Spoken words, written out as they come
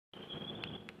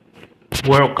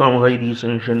Welcome, ladies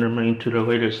and gentlemen, to the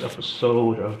latest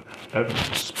episode of Evan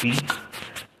Speak.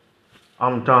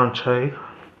 I'm Dante.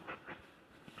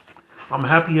 I'm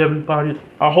happy everybody.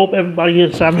 I hope everybody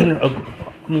is had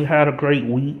a great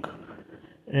week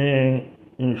and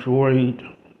enjoyed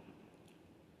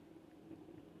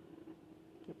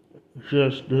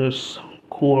just this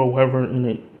cool weather in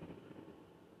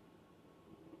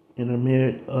the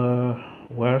mid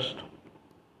west,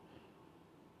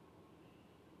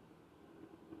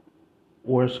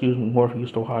 or excuse me,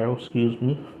 northeast Ohio. Excuse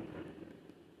me.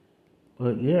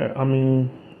 But yeah,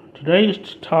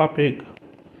 today's topic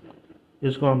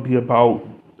is going to be about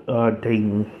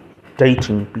dating,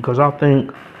 because I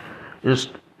think it's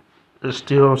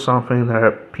still something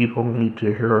that people need to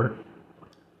hear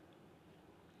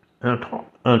and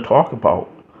talk about.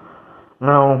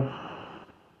 Now,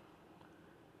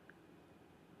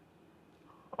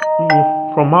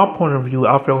 from my point of view,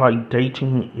 I feel like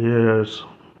dating is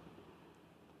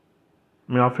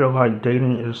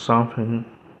something.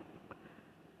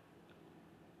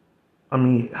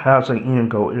 Has an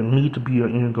end goal. It needs to be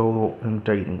an end goal in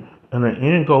dating, and the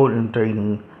end goal in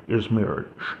dating is marriage.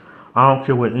 I don't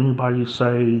care what anybody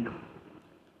say.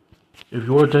 If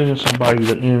you're dating somebody,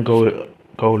 the end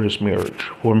goal is marriage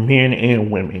for men and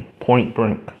women. Point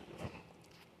blank.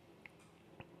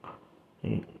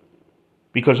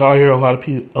 Because I hear a lot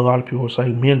of people say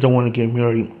men don't want to get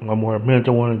married no more. Men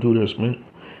don't want to do this.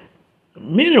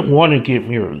 Men want to get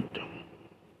married.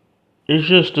 It's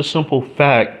just the simple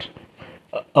fact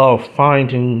of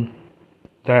finding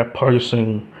that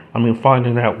person.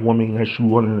 Finding that woman that you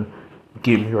want to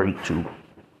get married to.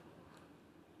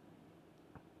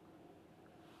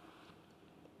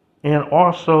 And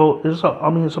also, it's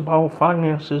about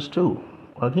finances too.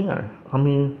 Again,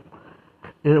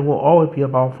 it will always be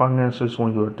about finances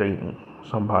when you're dating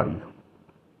somebody.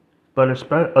 But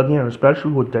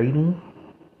especially with dating,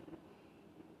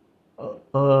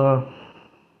 uh,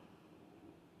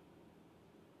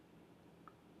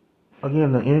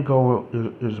 again, the end goal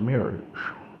is marriage.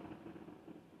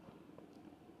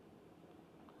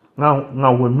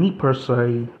 Now, with me per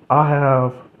se, I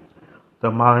have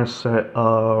the mindset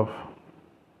of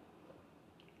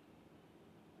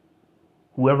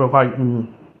whoever like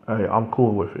me, hey, I'm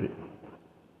cool with it.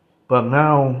 But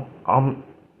now, I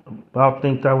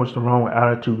think that was the wrong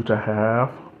attitude to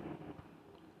have.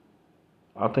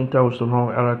 I think that was the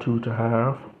wrong attitude to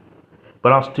have.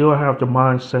 But I still have the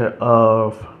mindset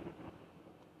of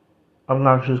I'm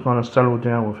not just gonna settle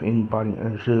down with anybody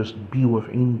and just be with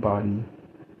anybody.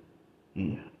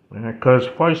 Yeah. Because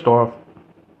first off,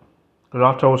 because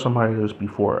I told somebody this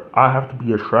before, I have to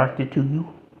be attracted to you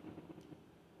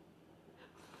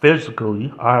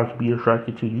physically. I have to be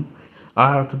attracted to you.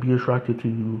 I have to be attracted to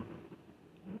you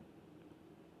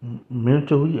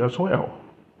mentally as well.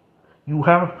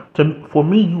 For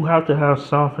me, you have to have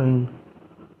something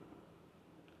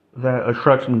that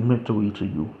attracts me mentally to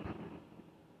you.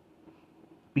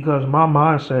 Because my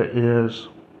mindset is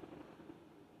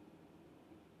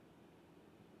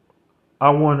I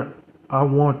want I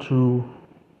want to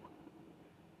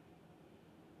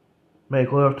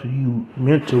make love to you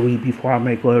mentally before I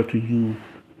make love to you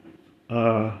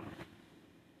uh,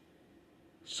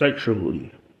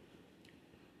 sexually.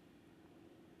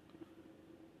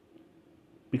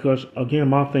 Because again,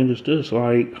 my thing is this: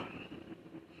 like,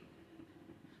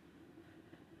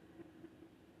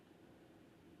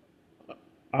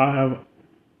 I have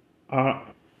I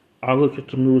I look at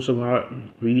the news a lot,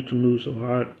 read the news a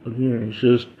lot. Again, it's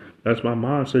just that's my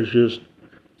mindset. Just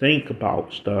think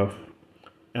about stuff,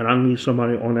 and I need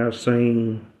somebody on that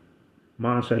same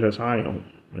mindset as I am.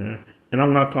 Man. And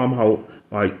I'm not talking about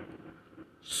like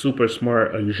super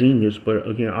smart, a genius, but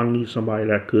again, I need somebody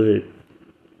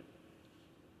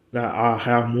that I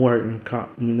have more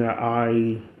that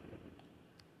I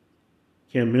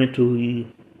can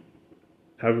mentally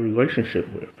have a relationship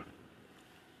with.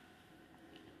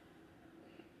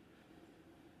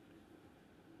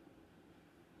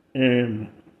 And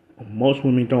most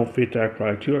women don't fit that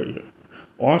criteria.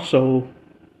 Also,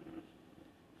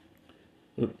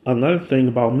 another thing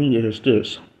about me is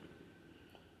this,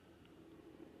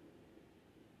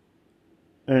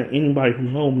 and anybody who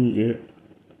knows me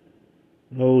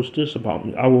knows this about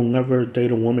me. I will never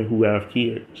date a woman who have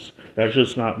kids. That's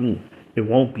just not me. It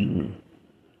won't be me.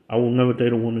 I will never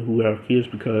date a woman who have kids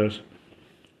because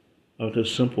of the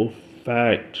simple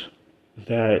fact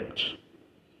that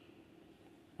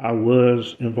I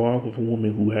was involved with a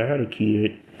woman who had a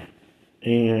kid,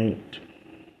 and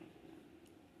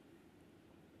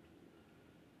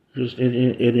it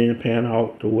didn't pan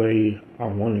out the way I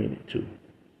wanted it to.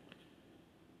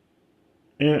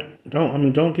 And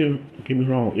don't get me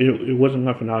wrong. It wasn't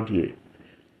nothing I did.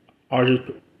 I'll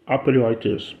put it like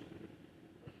this.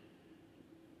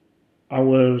 I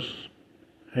was,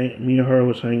 me and her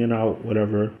was hanging out,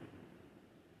 whatever,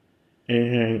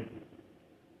 and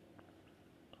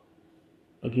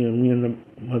again, me and the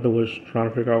mother was trying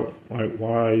to figure out like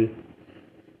why.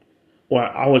 Well,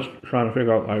 I was trying to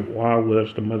figure out like why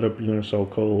was the mother being so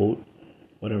cold,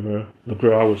 whatever. The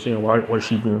girl I was seeing, why was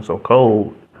she being so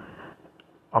cold?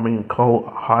 Cold,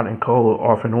 hot and cold,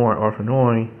 off and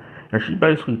on. And she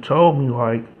basically told me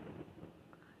like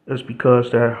it's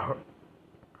because that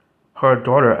her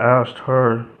daughter asked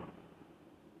her,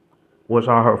 was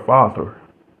I her father?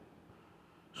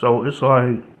 So it's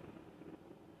like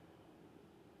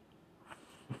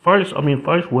first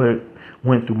what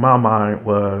went through my mind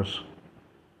was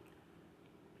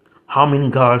how many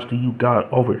guys do you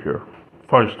got over here?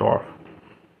 First off.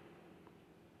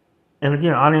 And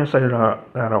again, I didn't say that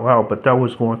out loud, but that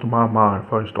was going through my mind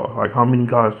first off. Like, how many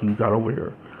guys do you got over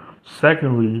here?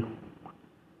 Secondly,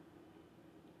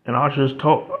 I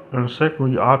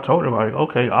told her, like,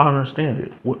 okay, I understand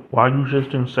it. Why you just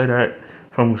didn't say that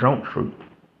from Jump Street?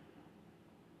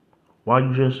 Why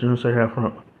you just didn't say that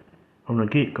from the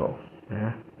get-go,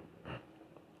 man?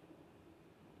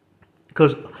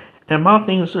 Because, and my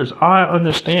thing is this, I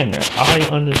understand that. I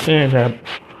understand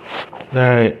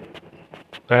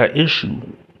that issue,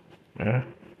 man.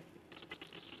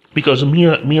 Because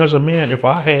me as a man, if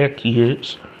I had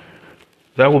kids,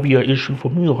 that would be an issue for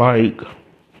me. Like,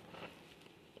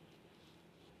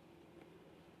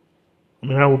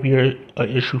 that would be an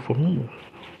issue for me.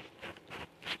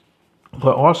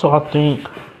 But also, I think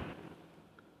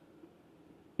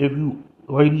if you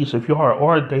ladies, if y'all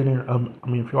are dating,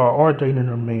 if y'all are dating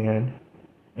a man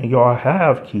and y'all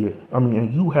have kids,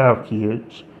 and you have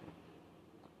kids,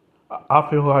 I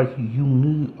feel like you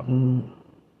need.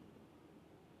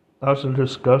 That's a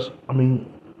discussion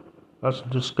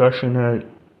that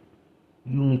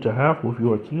you need to have with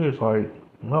your kids. Like,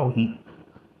 no, he's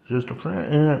just a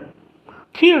friend. And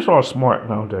kids are smart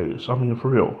nowadays. For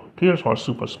real, kids are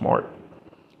super smart.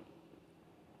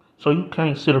 So you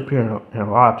can't sit up here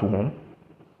and lie to them.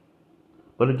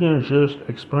 But again, just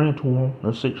explain to them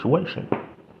the situation.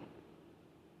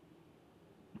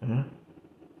 Yeah.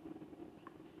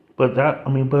 But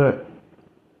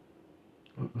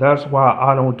that's why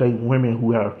I don't date women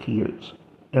who have kids.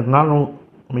 And not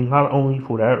only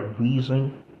for that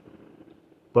reason,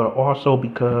 but also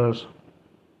because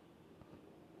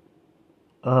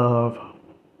of,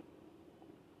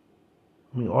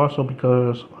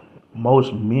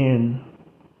 most men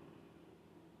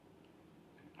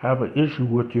have an issue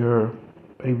with their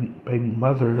baby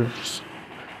mothers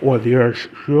or their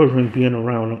children being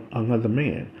around another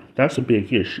man. That's a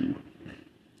big issue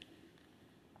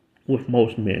with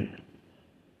most men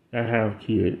that have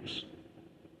kids.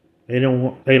 They don't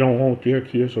want their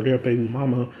kids or their baby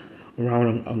mama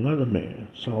around another man.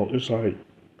 So it's like,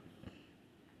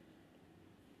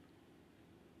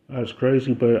 that's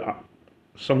crazy, but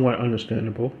somewhat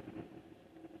understandable.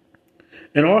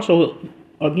 And also,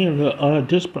 again, the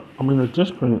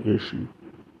discipline issue.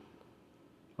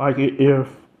 Like, if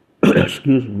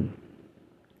excuse me,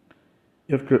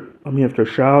 if the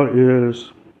child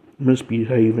is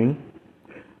misbehaving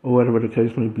or whatever the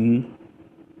case may be,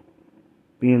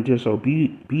 being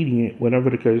disobedient, whatever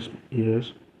the case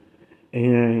is,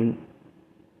 and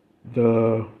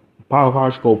the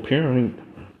biological parent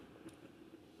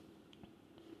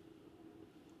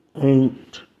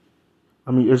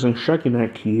isn't checking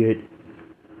that kid,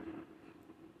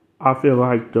 I feel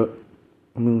like the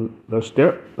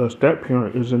step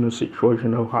parent is in a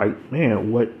situation of like,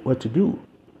 man, what to do?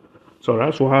 So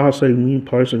that's why I say, me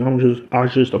personally, I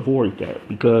just avoid that,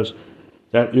 because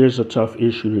that is a tough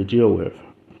issue to deal with.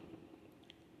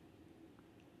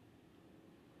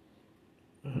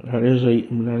 That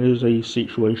is a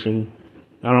situation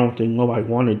I don't think nobody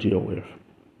want to deal with.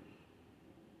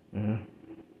 Yeah.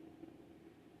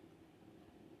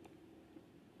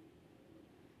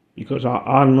 Because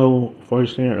I know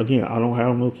firsthand, again, I don't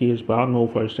have no kids, but I know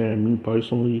firsthand, me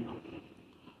personally,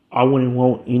 I wouldn't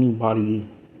want anybody,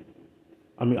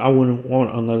 I wouldn't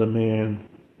want another man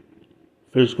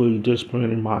physically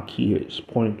disciplining my kids,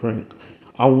 point blank.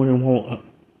 I wouldn't want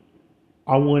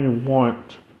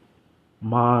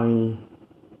my,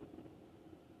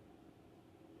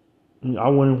 I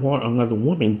wouldn't want another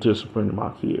woman disciplining my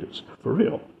kids, for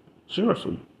real,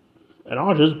 seriously. And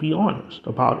I'll just be honest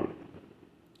about it.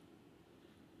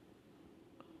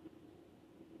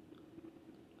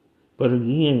 But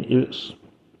again,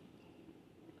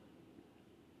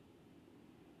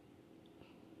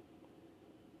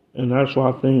 And that's why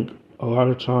I think a lot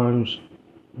of times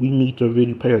we need to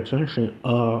really pay attention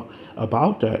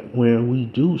about that when we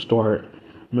do start,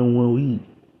 when we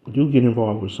do get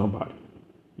involved with somebody.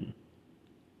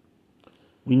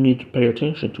 We need to pay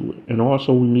attention to it. And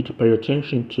also we need to pay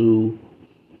attention to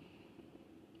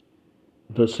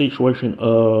the situation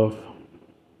of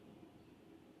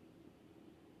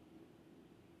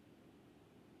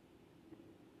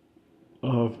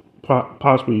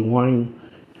possibly wanting,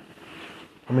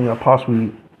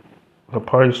 possibly the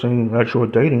person that you're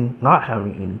dating not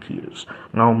having any kids.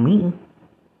 Now, me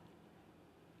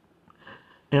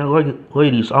and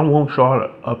ladies, I want y'all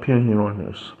opinion on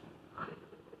this.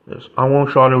 Yes, I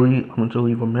want y'all to leave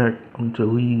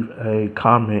a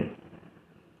comment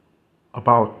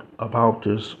about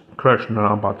this question that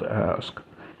I'm about to ask.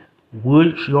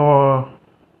 Would y'all,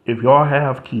 if y'all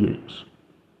have kids,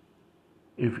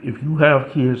 if you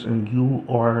have kids and you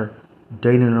are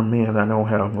dating a man that don't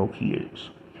have no kids,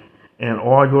 and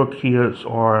all your kids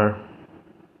are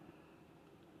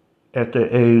at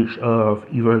the age of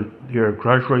either they're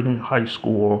graduating high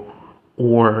school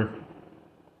or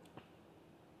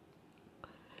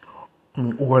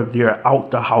they're out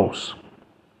the house.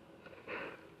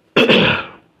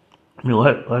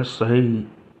 Let's say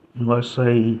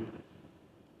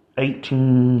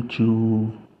 18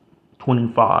 to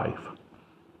 25.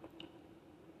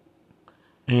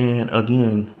 And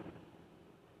again,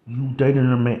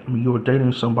 you're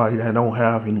dating somebody that don't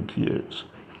have any kids.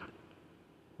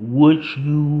 Would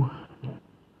you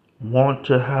want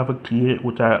to have a kid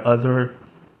with that other?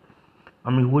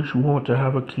 Would you want to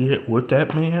have a kid with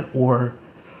that man, or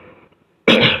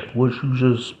would you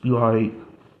just be like,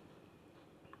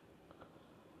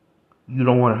 you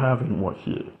don't want to have any more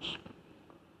kids?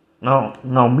 Now,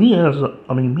 me as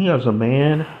a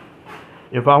man,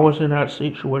 if I was in that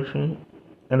situation,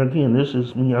 and again, this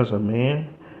is me as a man,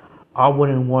 I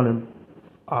wouldn't want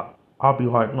to. I'll be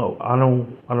like, no, I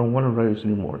don't want to raise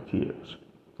any more kids,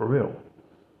 for real.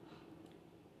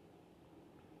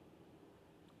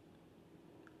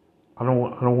 I don't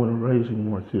want to raise any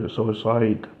more kids. So it's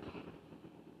like,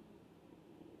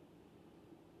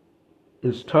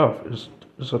 it's tough. It's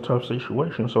a tough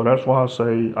situation. So that's why I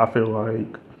say I feel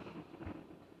like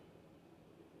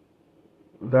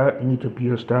that need to be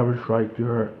established right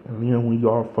there, and then when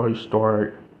y'all first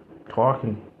start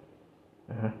talking.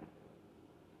 Yeah.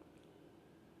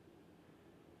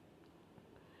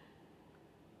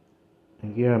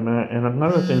 And yeah, man. And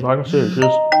another thing, like I said,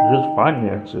 just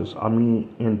finances.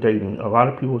 In dating, a lot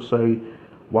of people say,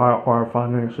 why are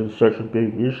finances such a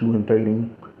big issue in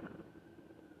dating?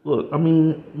 Look,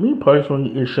 me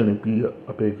personally, it shouldn't be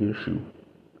a big issue.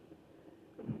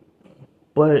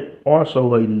 But also,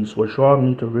 ladies, what y'all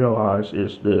need to realize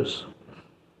is this: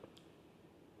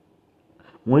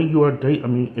 when you are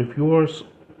dating, if you're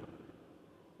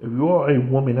a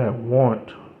woman that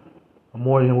want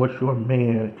more than what your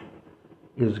man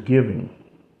is giving,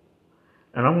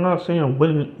 and I'm not saying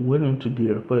willing to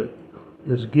give, but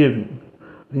is giving,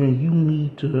 then you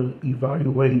need to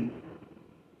evaluate.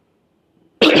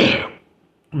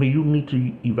 You need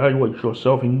to evaluate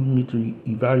yourself, and you need to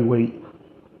evaluate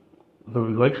the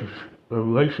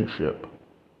relationship.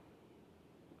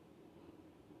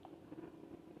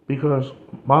 Because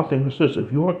my thing is this: if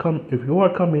you are coming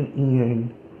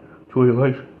in to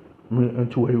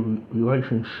into a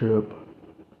relationship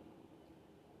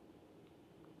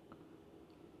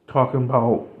talking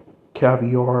about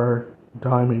caviar,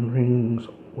 diamond rings,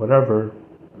 whatever,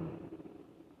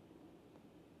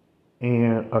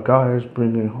 and a guy is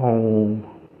bringing home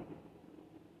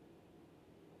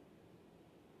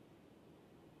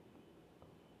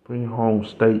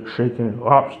steak, chicken,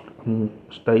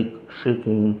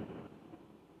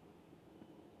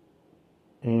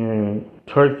 and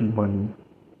turkey money,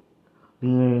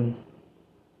 then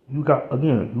you gotta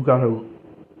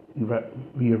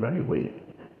reevaluate it.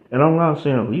 And I'm not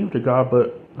saying leave the guy,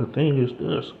 but the thing is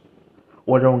this,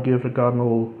 or don't give the guy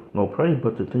no praise.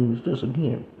 But the thing is this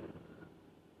again: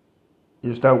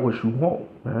 is that what you want,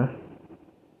 man?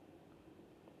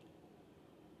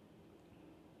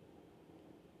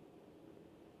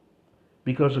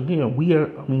 Because again, we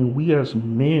as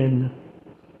men,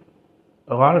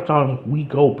 a lot of times we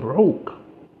go broke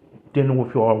dealing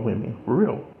with y'all women, for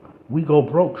real. We go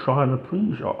broke trying to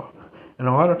please y'all, and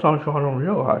a lot of times y'all don't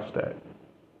realize that.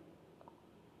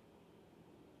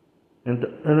 And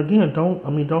again, don't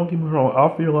get me wrong. I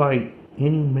feel like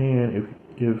any man,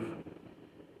 if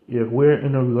we're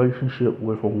in a relationship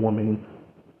with a woman,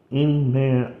 any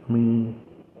man,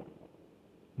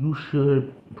 you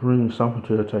should bring something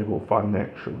to the table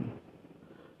financially.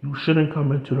 You shouldn't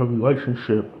come into the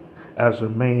relationship as a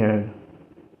man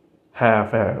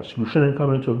half-ass. You shouldn't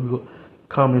come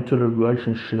into the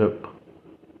relationship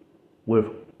with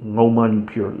no money,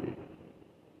 period.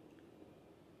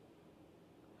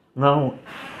 Now,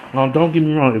 don't get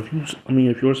me wrong. If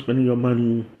you're spending your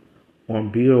money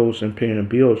on bills and paying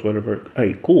bills, whatever,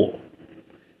 hey, cool.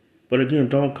 But again,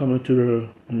 don't come into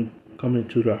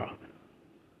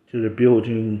the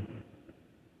building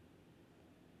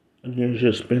again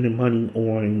just spending money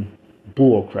on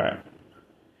bull crap.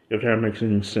 If that makes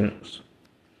any sense.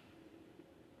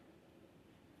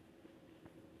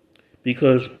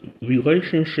 Because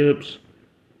relationships,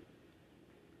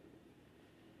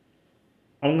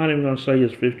 I'm not even going to say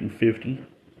it's 50-50.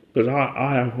 Because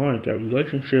I have learned that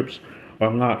relationships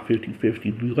are not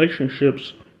 50-50.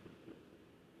 Relationships,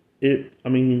 a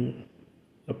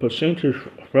percentage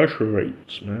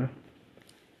fluctuates, man.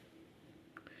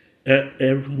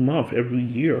 Every month, every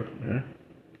year, man.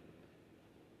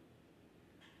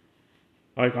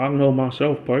 Like, I know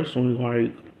myself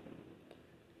personally,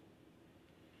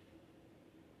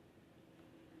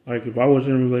 like if I was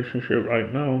in a relationship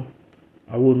right now,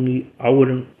 I wouldn't need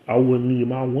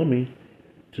my woman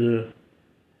to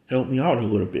help me out a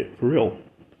little bit, for real.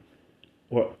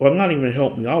 Well, not even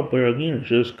help me out, but again,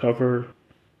 just uh,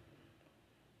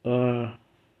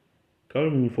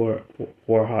 cover me for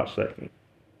a hot second.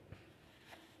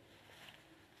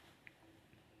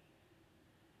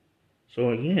 So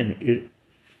again,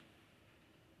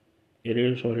 it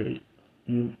is what it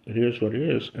is what it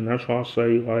is, and that's why I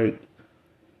say like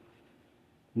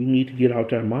we need to get out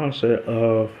that mindset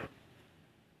of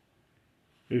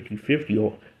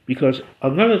 50-50. Because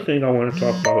another thing I want to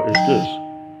talk about is this.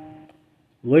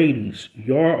 Ladies,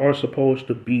 y'all are supposed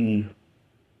to be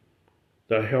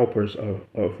the helpers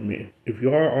of men. If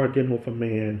y'all are dealing with a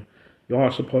man, y'all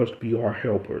are supposed to be our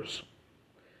helpers,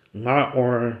 not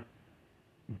our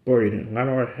burden, not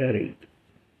our headache.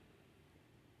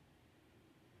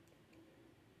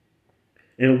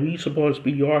 And we supposed to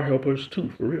be your helpers too,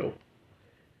 for real.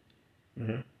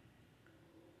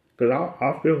 Because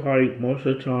I feel like most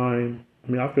of the time,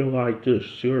 I feel like this,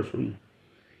 seriously.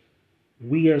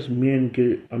 Do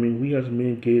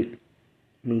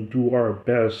our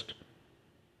best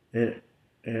and,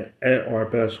 and at our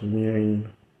best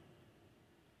when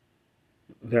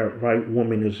that right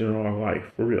woman is in our life,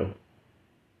 for real.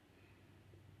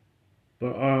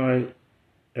 But alright,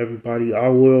 everybody, I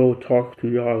will talk to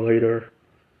y'all later.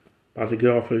 About to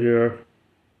get off of here.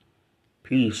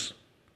 Peace.